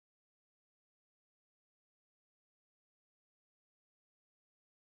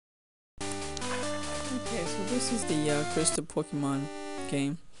Okay, so this is the Crystal Pokemon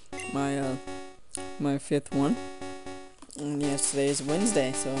game, my fifth one. And yes, today is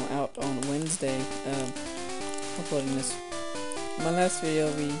Wednesday, so I'm out on Wednesday uploading this. My last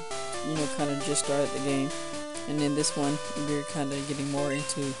video, we kind of just started the game, and then this one we're kind of getting more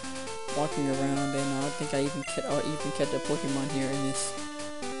into walking around, and I think I'll even catch a Pokemon here in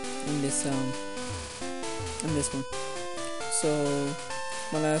this one. So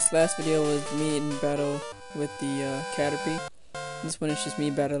my last video was me in battle with the Caterpie. This one is just me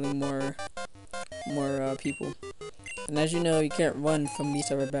battling more people. And as you know, you can't run from these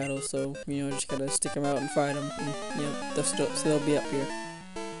type of battles, so just gotta stick them out and fight them. And they'll be up here.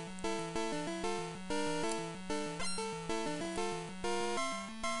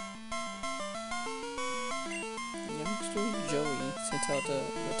 Youngster Joey sent out the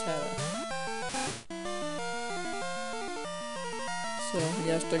Rattata. So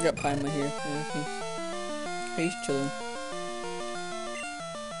yeah, I still got Paimon here. Yeah, he's chilling.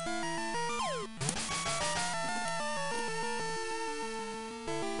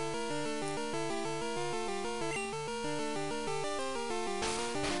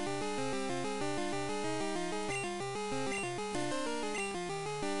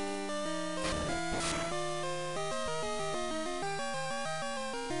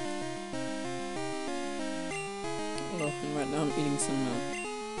 And right now I'm eating some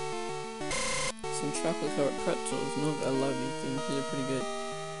chocolate covered pretzels. No, I love these things. These are pretty good.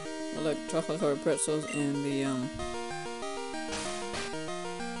 I like chocolate covered pretzels and the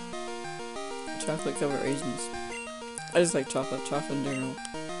chocolate covered raisins. I just like chocolate in general.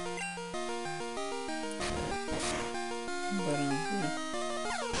 But yeah.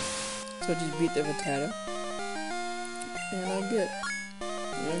 So I just beat the Rattata, and I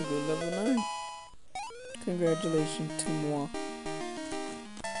go level 9. Congratulations to moi.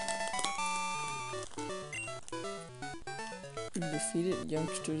 You defeated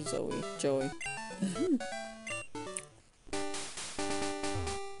youngster Joey.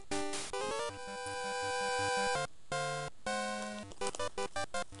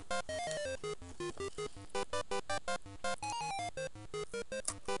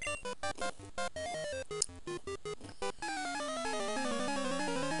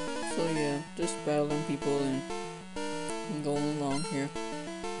 So yeah, just battling people and going along here.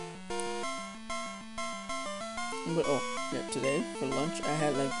 But oh yeah, today for lunch I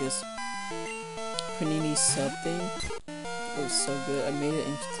had like this panini sub thing. It was so good. I made it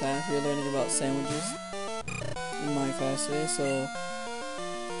in class. We were learning about sandwiches in my class today. So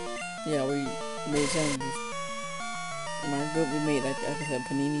yeah, we made sandwiches. In my group we made like I said,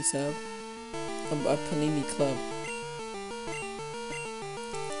 panini sub, a panini club.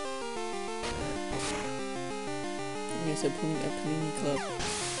 It's a panini club.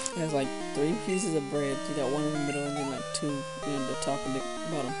 It has like 3 pieces of bread. You got one in the middle and then like 2 the top and the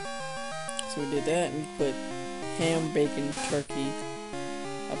bottom. So we did that, and we put ham, bacon, turkey.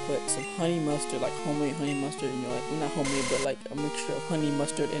 I put some honey mustard, like homemade honey mustard, like not homemade, but like a mixture of honey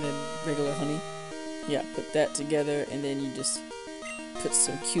mustard and a regular honey. Yeah, put that together, and then you just put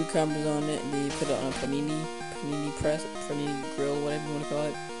some cucumbers on it, and then you put it on a panini press, panini grill, whatever you want to call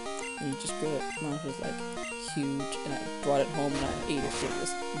it, and you just grill it. Mine was like huge, and I brought it home and I ate it. It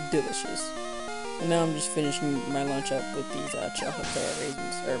was delicious. And now I'm just finishing my lunch up with these chocolate covered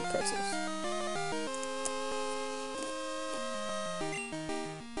raisins or pretzels.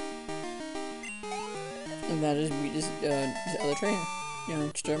 And now just beat this other trainer,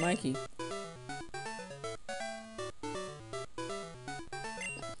 Youngster Mikey.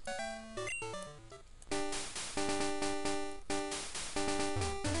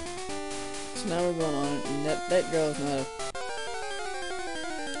 So now we're going on, and that girl is not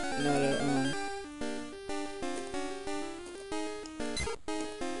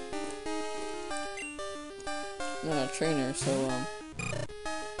a trainer, so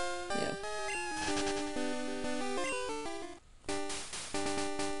yeah.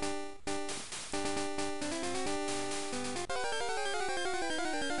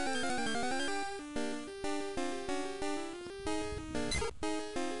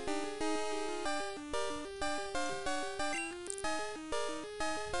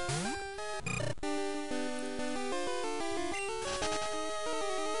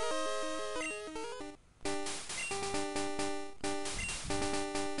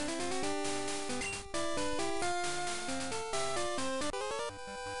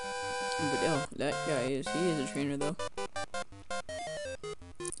 But oh, that guy he is a trainer though.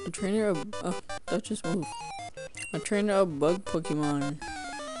 A trainer of that just moved. A trainer of bug Pokemon.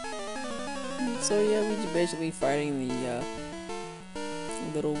 So yeah, we just basically fighting the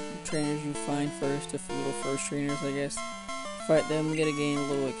little trainers you find first, the little first trainers, I guess. Fight them, get to gain a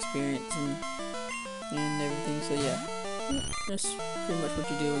little experience and everything. So yeah, that's pretty much what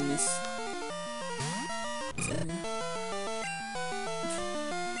you do in this area.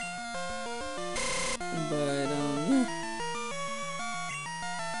 But yeah,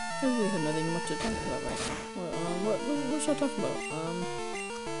 I really have nothing much to talk about right now. What should I talk about?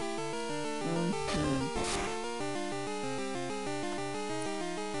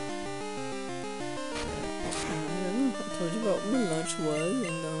 I told you about what my lunch was,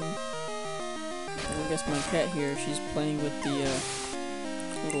 and I guess my cat here, she's playing with the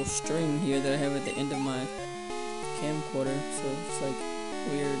little string here that I have at the end of my camcorder, so it's like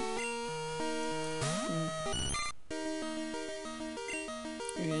weird.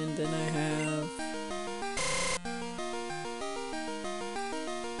 And then I have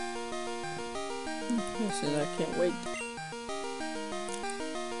I can't wait.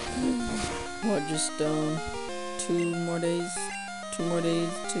 What, just 2 more days, I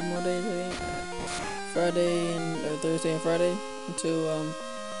think. Friday or Thursday and Friday until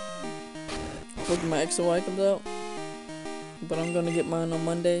Pokemon X and Y comes out. But I'm gonna get mine on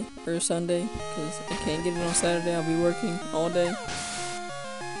Monday or Sunday because I can't get it on Saturday. I'll be working all day.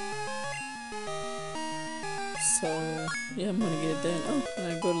 So yeah, I'm gonna get it then. Oh, and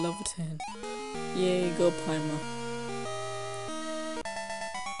I go to level 10. Yay, go Paima.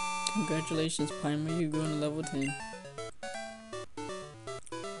 Congratulations, Paima, you're going to level 10.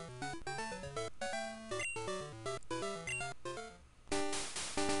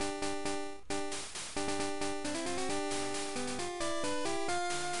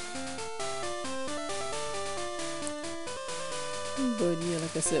 But yeah,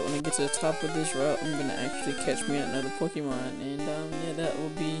 like I said, when I get to the top of this route, I'm gonna actually catch me another Pokemon, and yeah, that will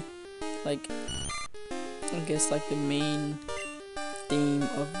be like, I guess like the main theme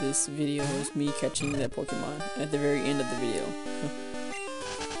of this video is me catching that Pokemon at the very end of the video.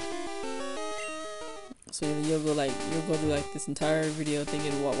 So you'll go through like this entire video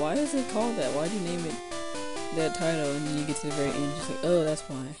thinking, why is it called that? Why'd you name it that title? And then you get to the very end, just like, oh, that's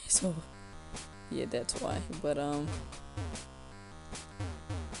why. So yeah, that's why. But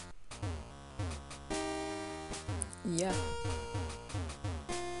yeah.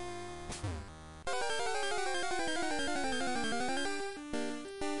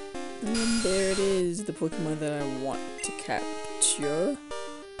 And there it is, the Pokemon that I want to capture.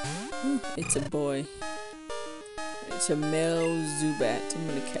 It's a boy. It's a male Zubat. I'm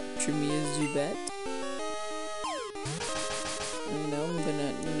gonna capture me a Zubat. I'm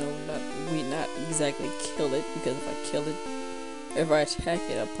gonna, not exactly kill it, because if I attack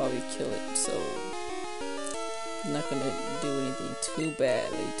it, I'll probably kill it. So I'm not gonna do anything too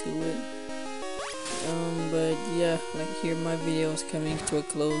badly to it. But yeah, like here my video is coming to a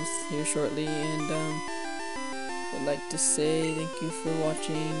close here shortly, and would like to say thank you for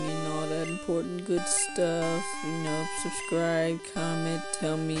watching and all that important good stuff. Subscribe, comment,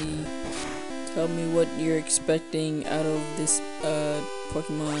 tell me what you're expecting out of this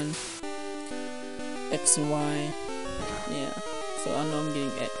Pokemon X and Y. Yeah, so I know I'm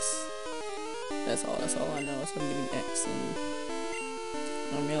getting X. That's all I know, so I'm getting X. And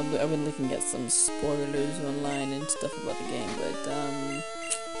I've been looking at some spoilers online and stuff about the game, but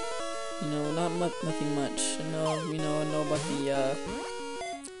nothing much. I know about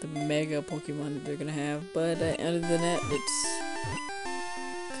the mega Pokemon that they're gonna have, but other than that, it's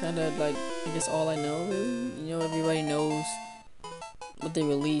kind of like, I guess all I know is, everybody knows what they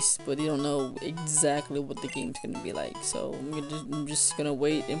release, but they don't know exactly what the game's gonna be like. So I'm just gonna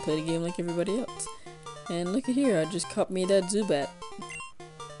wait and play the game like everybody else. And look at here, I just caught me that Zubat.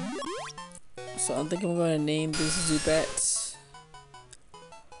 So I think I'm gonna name this Zubat.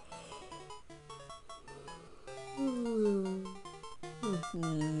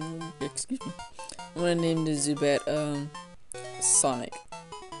 Excuse me. I'm gonna name this Zubat Sonic.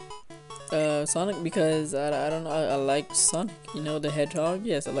 Sonic because I don't know, I like Sonic. The Hedgehog.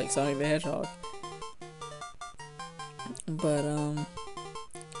 Yes, I like Sonic the Hedgehog. But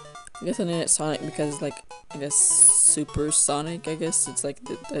I guess I named it Sonic because it's like, I guess, super sonic. I guess it's like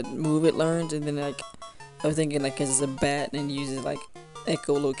that move it learns, and then like I was thinking like, 'cause it's a bat and it uses like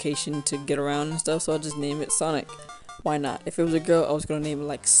echolocation to get around and stuff, so I'll just name it Sonic. Why not? If it was a girl, I was gonna name it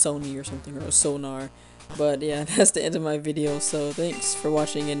like Sony or something, or Sonar. But yeah, that's the end of my video. So thanks for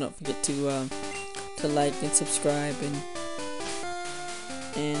watching, and don't forget to like and subscribe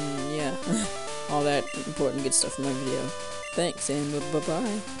and yeah, all that important good stuff in my video. Thanks, and bye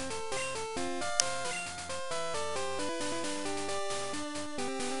bye.